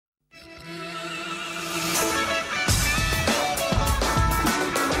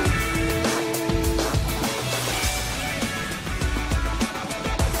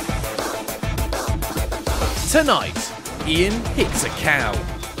Tonight, Iain hits a cow.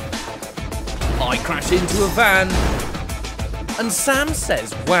 I crash into a van. And Sam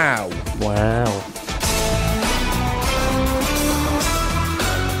says, wow. Wow.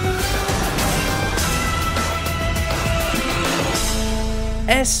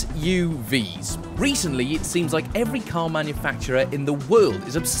 SUVs. Recently, it seems like every car manufacturer in the world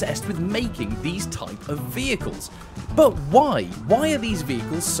is obsessed with making these type of vehicles. But why? Why are these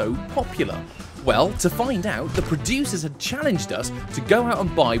vehicles so popular? Well, to find out, the producers had challenged us to go out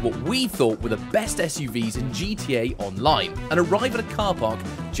and buy what we thought were the best SUVs in GTA Online and arrive at a car park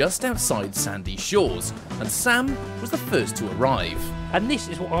just outside Sandy Shores. And Sam was the first to arrive. And this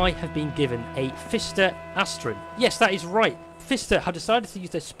is what I have been given, a Fister Astron. Yes, that is right. Fister have decided to use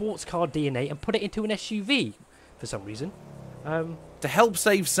their sports car DNA and put it into an SUV for some reason. To help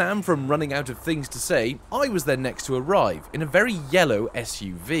save Sam from running out of things to say, I was then next to arrive in a very yellow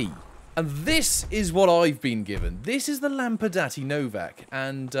SUV. And this is what I've been given. This is the Lampadati Novak,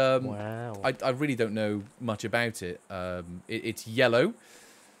 and wow. I really don't know much about it. It's yellow.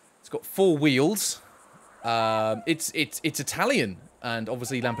 It's got 4 wheels. It's Italian, and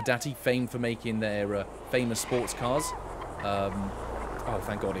obviously Lampadati, famed for making their famous sports cars. Oh,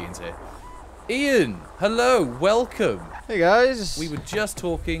 thank God Iain's here. Iain, hello, welcome. Hey guys. We were just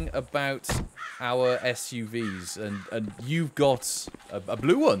talking about our SUVs, and you've got a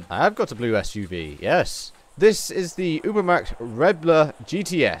blue one. I have got a blue SUV, yes. This is the Ubermacht Rebler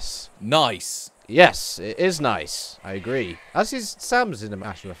GTS. Nice. Yes, it is nice. I agree. As is Sam's, in a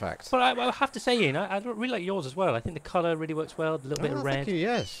matter of fact. But I have to say, Iain, I really like yours as well. I think the colour really works well, a little bit of red. Thank you,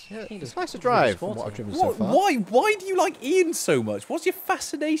 yes. Yeah, think it's it's nice to really drive from sporty. what I've driven so far. Why do you like Iain so much? What's your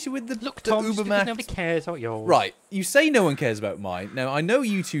fascination with the Tom, just because Ubermacht? nobody cares about yours. Right, you say no one cares about mine. Now, I know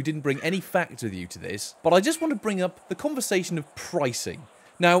you two didn't bring any facts with you to this, but I just want to bring up the conversation of pricing.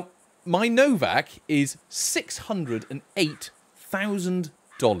 Now, my Novak is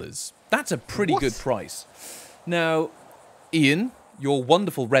 $608,000. That's a pretty good price. Now, Iain, your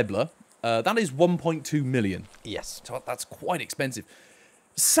wonderful Rebler, that is 1.2 million. Yes. So that's quite expensive.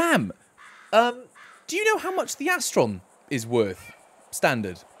 Sam, do you know how much the Astron is worth?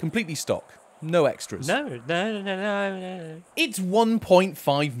 Standard, completely stock, no extras. No. It's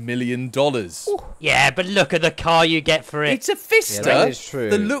 $1.5 million. Yeah, but look at the car you get for it. It's a Fister Yeah, that is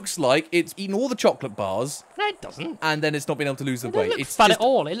true. that looks like it's eaten all the chocolate bars. No, it doesn't. And then it's not been able to lose the It weight. doesn't look It's fun just at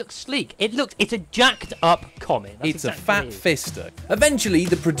all. It looks sleek. It's a jacked up Comet. That's It's a exactly fat what it is. Fister. Eventually,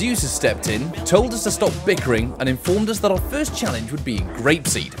 the producers stepped in, told us to stop bickering, and informed us that our first challenge would be in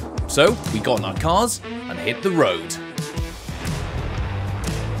grapeseed. So, we got in our cars and hit the road.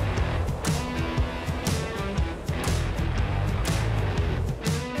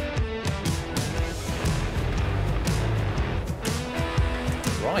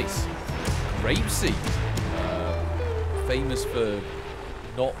 Right. Grapeseed. Famous for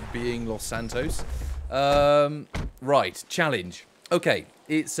not being Los Santos. Right, challenge. Okay,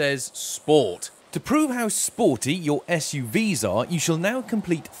 it says sport. To prove how sporty your SUVs are, you shall now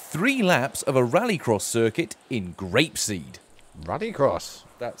complete 3 laps of a rallycross circuit in grapeseed. Rallycross.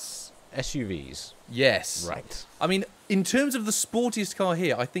 That's... SUVs. yes. Right. I mean, in terms of the sportiest car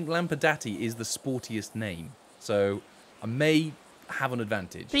here, I think Lampadati is the sportiest name. So, I may have an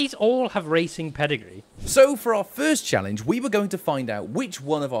advantage. These all have racing pedigree. So for our first challenge, we were going to find out which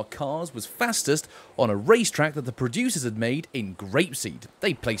one of our cars was fastest on a racetrack that the producers had made in grapeseed.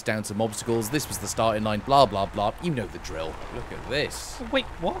 They placed down some obstacles, this was the starting line, blah, blah, blah. You know the drill. Look at this. Wait,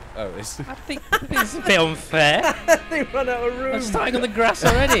 what? Oh, it's... I think it's a bit unfair. they run out of room. I'm starting on the grass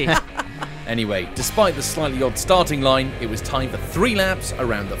already. Anyway, despite the slightly odd starting line, it was time for 3 laps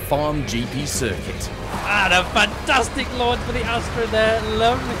around the Farm GP circuit. And a fantastic launch for the Astra there.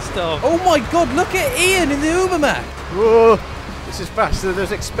 Lovely stuff. Oh my god, look at Iain in the Ubermacht! Whoa, this is faster than I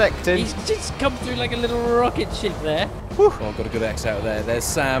was expecting. He's just come through like a little rocket ship there. Oh, I've got a good X out there. There's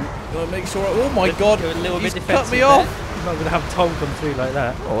Sam. Gotta make sure... Oh my god, You're a little he's bit cut defensive me there. off! You're not going to have Tom come through like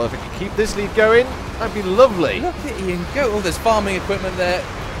that. Well, if we can keep this lead going, that'd be lovely. Look at Iain go. Oh, there's farming equipment there.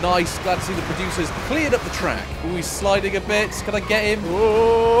 Nice. Glad to see the producers cleared up the track. Oh, he's sliding a bit. Can I get him?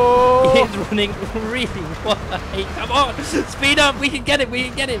 Whoa. He's running really wide. Come on, speed up. We can get it. We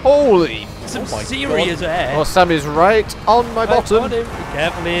can get him. Holy. Some my serious air. Oh, Sam is right on my I bottom. got him. Be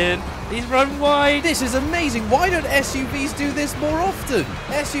careful, Iain. He's run wide. This is amazing. Why don't SUVs do this more often?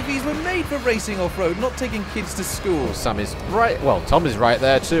 SUVs were made for racing off-road, not taking kids to school. Sam is right. Well, Tom is right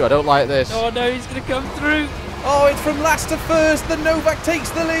there too. I don't like this. Oh no, he's going to come through. Oh, it's from last to first. The Novak takes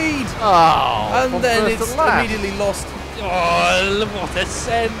the lead. Oh, And from then first it's to last. immediately lost. Oh, what a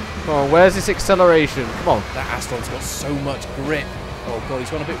send. Come on, where's this acceleration? Come on. That Astron's got so much grip. Oh, God, he's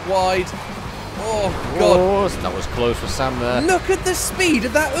gone a bit wide. Oh, God. Oh, that was close for Sam there. Look at the speed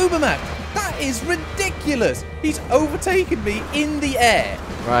of that Ubermac. That is ridiculous. He's overtaken me in the air.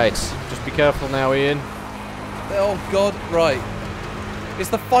 Right, just be careful now, Ian. Oh, God, right. It's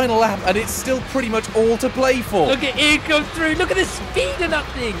the final lap, and it's still pretty much all to play for. Look at Iain come through. Look at the speed of that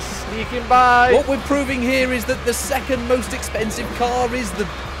thing. Sneaking by. What we're proving here is that the second most expensive car is the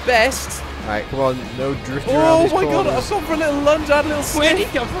best. Right, come on, no drifting around Oh these my God, corners. I've gone for a little lunge, I had a little skip. Where did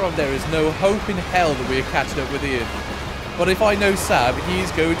he come from? There is no hope in hell that we are catching up with Ian. But if I know Sam, he is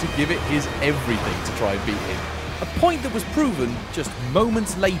going to give it his everything to try and beat him. A point that was proven just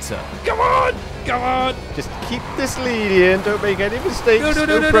moments later. Come on! Come on! Just keep this lead, Ian. Don't make any mistakes.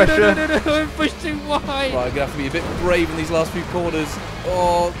 No, pressure. no, push too wide. Right, I'm going to have to be a bit brave in these last few corners.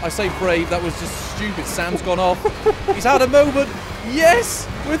 Oh, I say brave, that was just stupid. Sam's gone off. He's had a moment. Yes,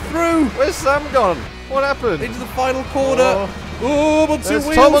 we're through. Where's Sam gone? What happened? Into the final corner. Oh, but two There's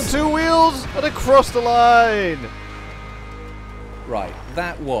wheels. Tom on 2 wheels and across the line. Right,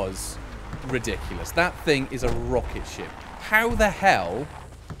 that was ridiculous. That thing is a rocket ship. How the hell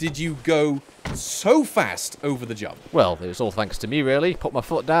did you go so fast over the jump? Well, it was all thanks to me, really. Put my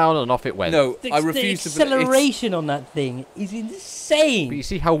foot down and off it went. No, The I refuse to The believe acceleration on that thing is But insane. you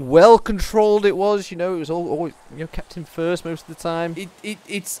see how well controlled it was. You know, it was always kept in first most of the time.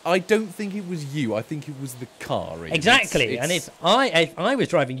 It's. I don't think it was you. I think it was the car. Ian. Exactly. It's- And if I was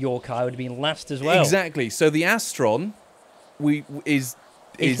driving your car, I would have been last as well. Exactly. So the Astron,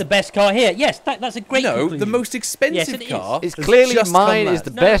 is the best car here. Yes, that's a great no conclusion. the most expensive Yes, it is. car. It's has clearly just mine come is out.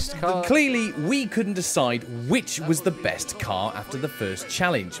 the No, best no, car. Clearly, we couldn't decide which was the best car after the first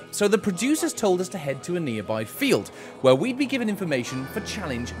challenge. So the producers told us to head to a nearby field, where we'd be given information for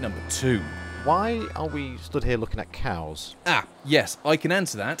challenge number 2. Why are we stood here looking at cows? Ah, yes, I can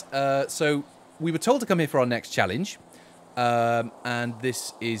answer that. So we were told to come here for our next challenge, and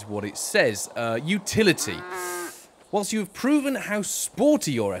this is what it says. Utility. Whilst you have proven how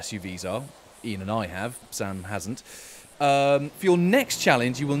sporty your SUVs are, Ian and I have, Sam hasn't, for your next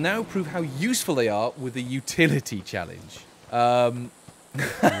challenge, you will now prove how useful they are with a utility challenge. Right.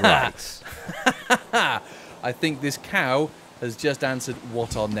 I think this cow has just answered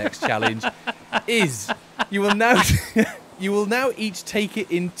what our next challenge is. You will now you will now each take it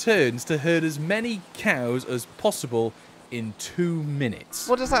in turns to herd as many cows as possible in 2 minutes.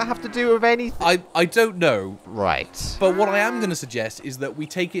 What does that have to do with anything? I don't know, Right. but what I am going to suggest is that we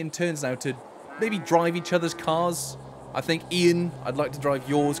take it in turns now to maybe drive each other's cars. I think, Ian, I'd like to drive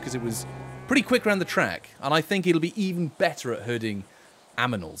yours because it was pretty quick around the track, and I think it'll be even better at herding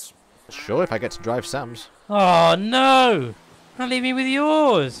aminals. Sure, if I get to drive Sam's. Oh no! Not leave me with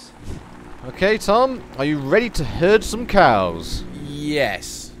yours. Okay, Tom, are you ready to herd some cows?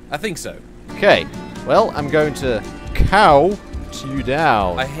 Yes, I think so. Okay, well, I'm going to cow you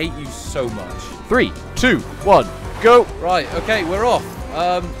down. I hate you so much. 3, 2, 1, go! Right, okay, we're off.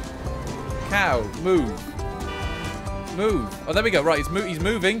 Cow, move. Move. Oh, there we go. Right, he's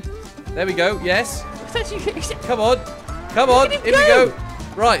moving. There we go. Yes. Come on. Come on. Look at Here him we go. go.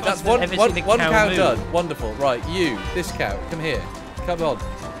 Right, that's one Ever seen a cow cow move? done. Wonderful. Right, you, this cow, come here. Come on.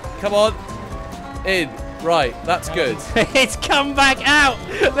 Come on. In. Right, that's good. It's come back out.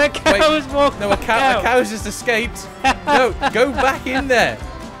 The cow's walked No, a back out. cow's just escaped. No, go back in there.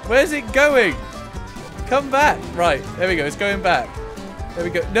 Where's it going? Come back. Right, there we go. It's going back. There we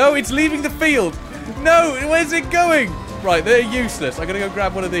go. No, it's leaving the field. No, where's it going? Right, they're useless. I'm going to go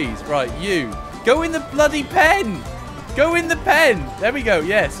grab one of these. Right, you. Go in the bloody pen. Go in the pen. There we go.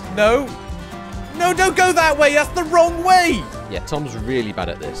 Yes. No. No, don't go that way. That's the wrong way. Yeah, Tom's really bad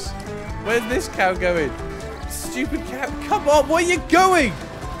at this. Where's this cow going? Stupid cow. Come on, where are you going?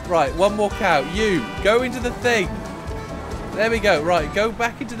 Right, one more cow. You, go into the thing. There we go. Right, go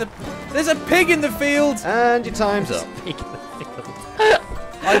back into the... There's a pig in the field. And your time's up.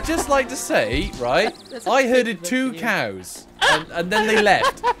 I'd just like to say, right, I herded 2 cows, and then they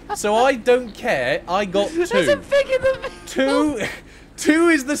left. So I don't care. I got 2. There's a pig in the Two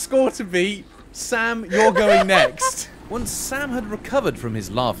is the score to beat. Sam, you're going next. Once Sam had recovered from his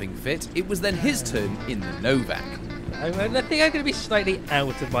laughing fit, it was then his turn in the Novak. I think I'm going to be slightly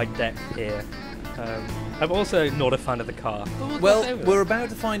out of my depth here. I'm also not a fan of the car. Well, we're about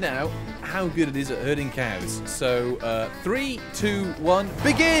to find out how good it is at herding cows. So, 3, 2, 1,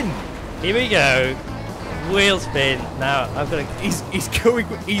 begin! Here we go. Wheel spin. Now I've got to. He's going.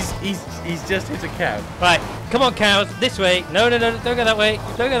 He's just hit a cow. Right, come on, cows. This way. No, don't go that way.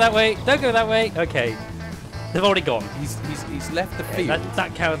 Don't go that way. Don't go that way. Okay, they've already gone. He's left the field.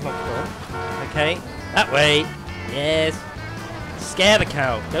 That cow is not gone. Okay, that way. Yes. Scare the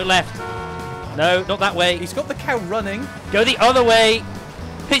cow. Go left. No, not that way. He's got the cow running. Go the other way.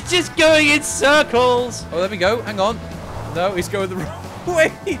 It's just going in circles. Oh, there we go. Hang on. No, he's going the wrong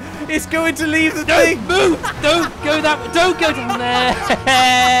way. It's going to leave the thing. Move! Don't go that way. Don't go down there.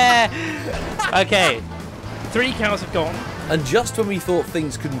 Okay. 3 cows have gone. And just when we thought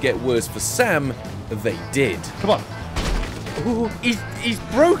things couldn't get worse for Sam, they did. Come on. Ooh, he's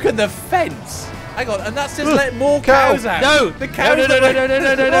broken the fence. Hang on, and that's just let more cows out. No, the cows. no.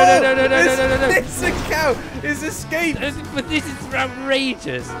 This cow is escaped. But this is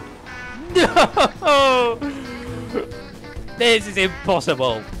outrageous. No. This is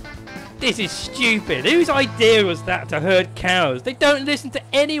impossible. This is stupid. Whose idea was that to herd cows? They don't listen to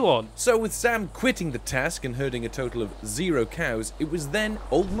anyone. So with Sam quitting the task and herding a total of 0 cows, it was then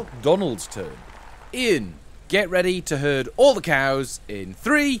Old MacDonald's turn. Iain, get ready to herd all the cows in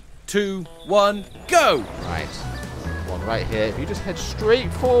 3, 2, 1, go! Right. One right here. If you just head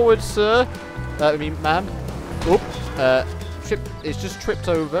straight forward, sir. Ma'am. Oops. It's just tripped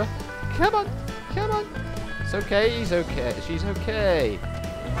over. Come on. It's okay. He's okay. She's okay.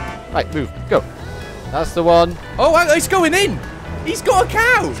 Right, move. Go. That's the one. Oh, he's going in! He's got a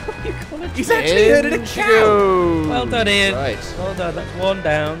cow! He's actually herded a cow! Well done, Iain. Right. Well done. That's 1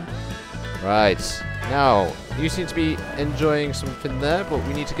 down. Right. Now, you seem to be enjoying something there, but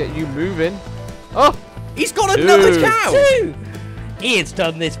we need to get you moving. Oh! He's got another cow! 2! Iain's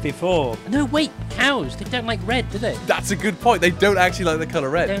done this before. No, wait. Cows. They don't like red, do they? That's a good point. They don't actually like the colour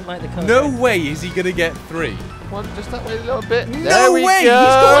red. They don't like the colour No red. way is he going to get 3. One, just that way a little bit. No there we way!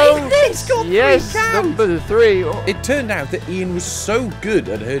 Go. He's got 3 yes, cows! number 3. Oh. It turned out that Iain was so good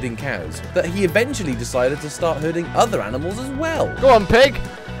at herding cows that he eventually decided to start herding other animals as well. Go on, pig.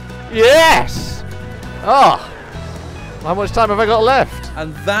 Yes! Oh! How much time have I got left?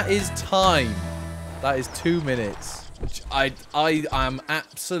 And that is time. That is 2 minutes. Which I am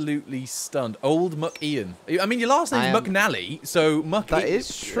absolutely stunned. Old Muck Iain. I mean, your last name's McNally, so Muck. That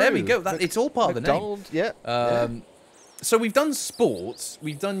is true. There we go. It's all part of the name. Yeah. So we've done sports.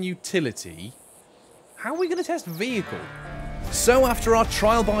 We've done utility. How are we going to test vehicle? So after our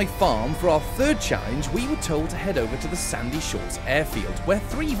trial by farm for our 3rd challenge, we were told to head over to the Sandy Shores airfield, where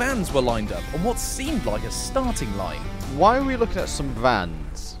 3 vans were lined up on what seemed like a starting line. Why are we looking at some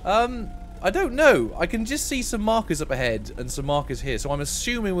vans? I don't know. I can just see some markers up ahead and some markers here. So I'm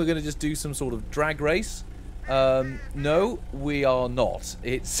assuming we're going to just do some sort of drag race. No, we are not.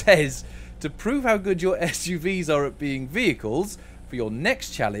 It says, to prove how good your SUVs are at being vehicles, for your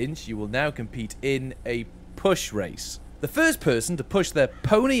next challenge, you will now compete in a push race. The first person to push their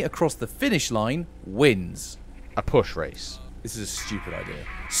pony across the finish line wins. A push race. This is a stupid idea.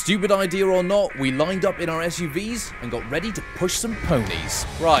 Stupid idea or not, we lined up in our SUVs and got ready to push some ponies.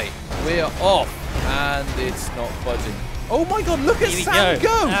 Right, we're off, and it's not budging. Oh my god, look at Sam go!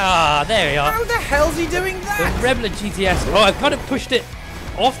 Ah, there we are. How the hell's he doing The that? Rebel GTS. Oh, I've kind of pushed it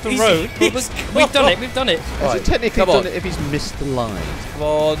off the road. We've done it. Has he technically done it if he's missed the line? Come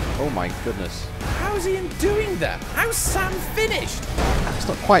on. Oh my goodness. How's Iain doing that? How's Sam finished? It's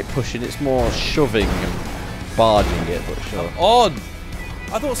not quite pushing, it's more shoving and barging it, but sure. Come on.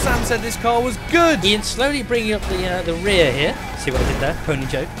 I thought Sam said this car was good. Iain slowly bringing up the rear here. See what I did there? Pony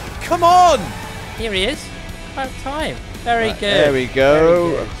joke. Come on. Here he is. About time. Very good. There we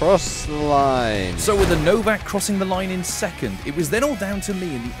go. Across the line. So with the Novak crossing the line in 2nd, it was then all down to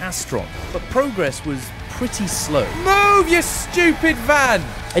me in the Astron. But progress was pretty slow. Move, you stupid van!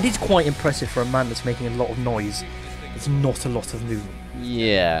 It is quite impressive for a man that's making a lot of noise. It's not a lot of movement.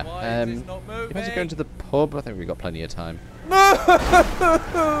 Yeah. Why is this not If I moving? go to the pub, I think we've got plenty of time. Move!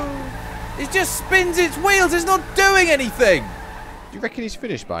 It just spins its wheels. It's not doing anything. Do you reckon he's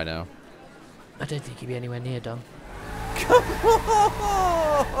finished by now? I don't think he'd be anywhere near done. Come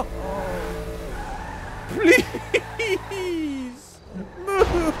on! Please!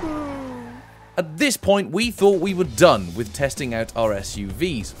 Move! At this point, we thought we were done with testing out our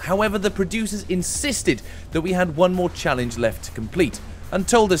SUVs. However, the producers insisted that we had one more challenge left to complete and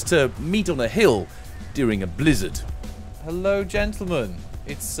told us to meet on a hill during a blizzard. Hello, gentlemen.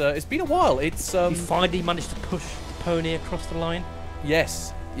 It's been a while. You finally managed to push the pony across the line?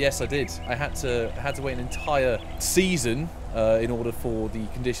 Yes, I did. I had to wait an entire season in order for the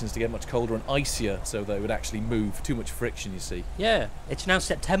conditions to get much colder and icier, so they would actually move. Too much friction, you see. Yeah, it's now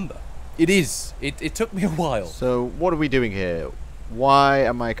September. It is. It took me a while. So, what are we doing here? Why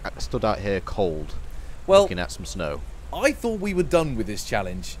am I stood out here cold, looking at some snow? I thought we were done with this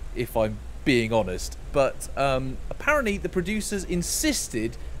challenge, if I'm being honest, but apparently the producers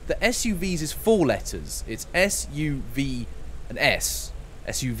insisted that SUVs is 4 letters. It's S-U-V and S.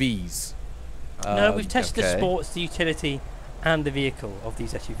 SUVs. No, we've tested the okay. sports, the utility, and the vehicle of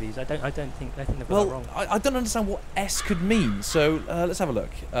these SUVs. I think they've got that Well, wrong. I don't understand what S could mean, so let's have a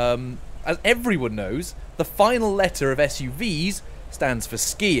look. As everyone knows, the final letter of SUVs stands for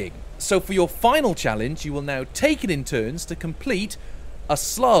skiing. So for your final challenge, you will now take it in turns to complete a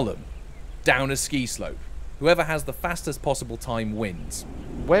slalom down a ski slope. Whoever has the fastest possible time wins.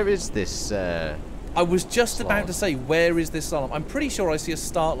 Where is this? I was just Slalom. about to say, where is this slalom? I'm pretty sure I see a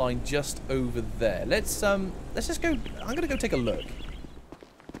start line just over there. Let's just go. I'm gonna go take a look.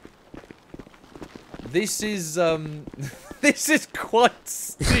 This is this is quite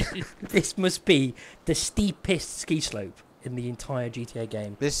steep. This must be the steepest ski slope in the entire GTA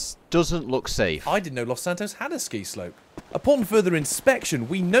game. This doesn't look safe. I didn't know Los Santos had a ski slope. Upon further inspection,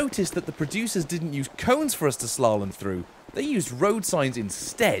 we noticed that the producers didn't use cones for us to slalom through. They used road signs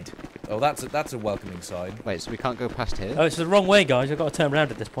instead. Oh, that's a welcoming sign. Wait, so we can't go past here? Oh, it's the wrong way, guys. I've got to turn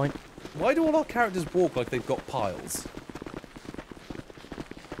around at this point. Why do all our characters walk like they've got piles?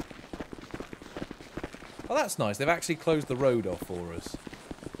 Oh, that's nice. They've actually closed the road off for us.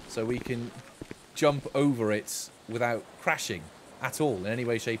 So we can jump over it without crashing at all in any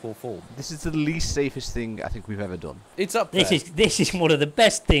way, shape or form. This is the least safest thing I think we've ever done. It's up there. This is one of the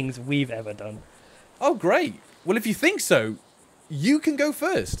best things we've ever done. Oh, great. Well, if you think so, you can go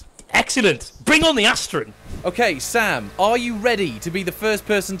first. Excellent. Bring on the Astron. Okay, Sam, are you ready to be the first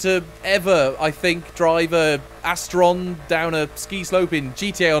person to ever, I think, drive a Astron down a ski slope in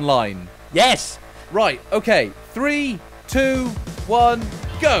GTA Online? Yes. Right, okay. 3, 2, 1,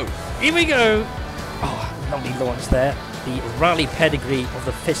 go! Here we go. Oh, lovely launch there. The rally pedigree of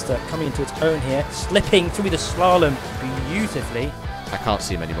the Fister coming into its own here, slipping through the slalom beautifully. I can't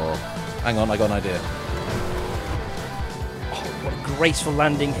see him anymore. Hang on, I got an idea. Oh, what a graceful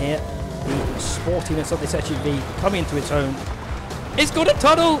landing here. The sportiness of this SUV coming into its own. It's got a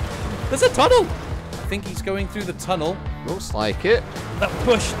tunnel! There's a tunnel! I think he's going through the tunnel. Looks like it. That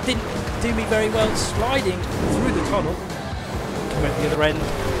push didn't do me very well, sliding through the tunnel. Coming at the other end.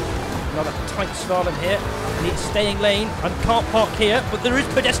 Another tight slalom here. Needs staying lane. And can't park here, but there is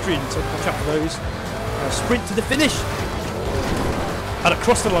pedestrians, so watch out for those. Sprint to the finish. And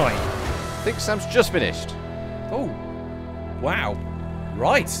across the line. I think Sam's just finished. Oh, wow.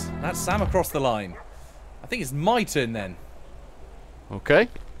 Right, that's Sam across the line. I think it's my turn then. Okay.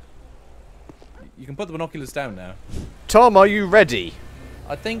 You can put the binoculars down now. Tom, are you ready?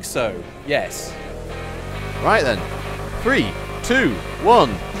 I think so, yes. Right then. 3, 2,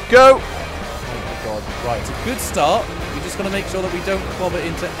 1, go! Oh my god, right, it's a good start. We're just going to make sure that we don't bob it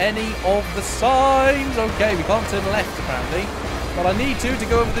into any of the signs. Okay, we can't turn left apparently. But I need to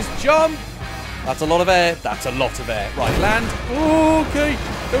go over this jump. That's a lot of air. That's a lot of air. Right, land. Okay,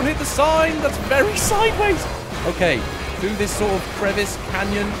 don't hit the sign. That's very sideways. Okay, through this sort of crevice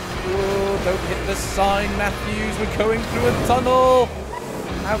canyon. Oh, don't hit the sign, Matthews. We're going through a tunnel.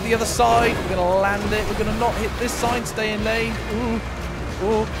 Out the other side. We're going to land it. We're going to not hit this sign. Stay in lane. Ooh.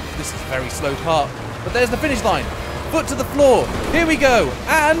 Oh, this is a very slow part. But there's the finish line. Foot to the floor. Here we go.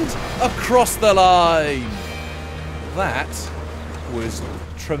 And across the line. That was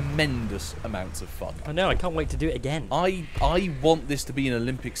tremendous amounts of fun. I know, I can't wait to do it again. I want this to be an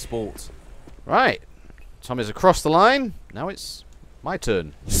Olympic sport. Right. Tom is across the line. Now it's my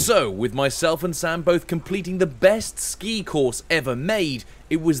turn. So, with myself and Sam both completing the best ski course ever made,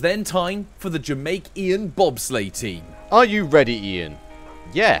 it was then time for the Jamaican bobsleigh team. Are you ready, Ian?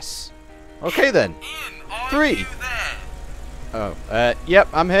 Yes. Okay then. Ian, are 3. you there? Oh, yep,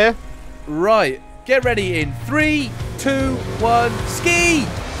 I'm here. Right, get ready in 3, 2, 1, ski!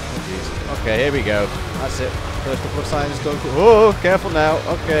 Okay, here we go. That's it. First couple of signs go. Oh, careful now.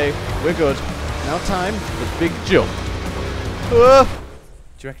 Okay, we're good. Now time for the big jump. Do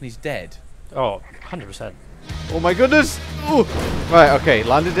you reckon he's dead? Oh, 100%. Oh my goodness! Ooh. Right, okay,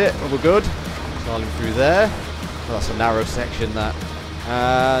 landed it. We're good. Darling through there. Oh, that's a narrow section, that.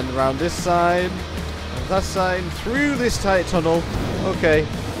 And around this side. And that side. Through this tight tunnel. Okay.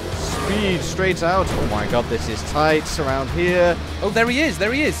 Speed straight out. Oh my god, this is tight around here. Oh, there he is,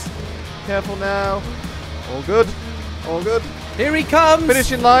 there he is. Careful now. All good. All good. Here he comes!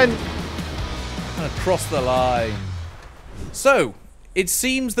 Finishing line. And across the line. So, it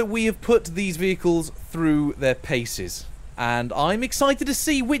seems that we have put these vehicles through their paces. And I'm excited to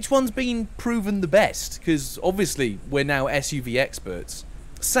see which one's been proven the best, because obviously we're now SUV experts.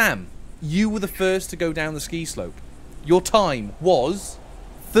 Sam, you were the first to go down the ski slope. Your time was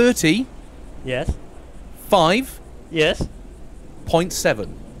 30. Yes. 5.7. Yes.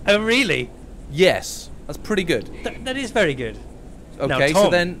 Oh, really? Yes, that's pretty good. That is very good. Okay, Now, so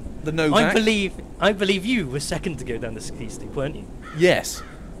Tom, then the no I believe you were second to go down the ski slope, weren't you? Yes.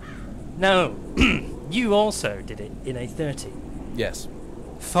 Now, You also did it in a 30. Yes.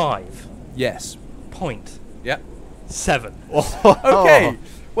 5. Yes. Point. Yeah. 7. Okay.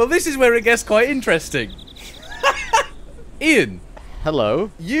 Well, this is where it gets quite interesting. Iain.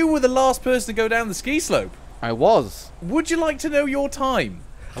 Hello. You were the last person to go down the ski slope. I was. Would you like to know your time?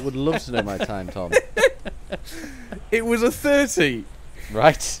 I would love to know my time, Tom. It was a 30.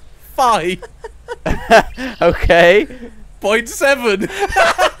 Right. 5. Okay. 0.7.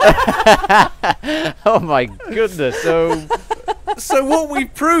 Oh my goodness. So what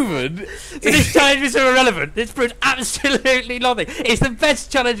we've proven So this challenge is irrelevant. It's proved absolutely nothing. It's the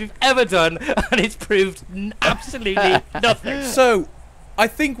best challenge we've ever done, and it's proved absolutely nothing. So, I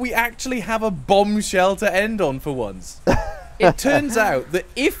think we actually have a bombshell to end on for once. It turns out that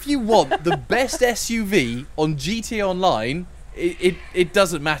if you want the best SUV on GT Online, it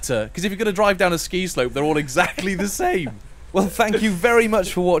doesn't matter. Because if you're going to drive down a ski slope, they're all exactly the same. Well, thank you very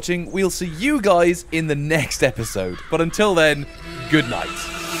much for watching. We'll see you guys in the next episode. But until then, good night.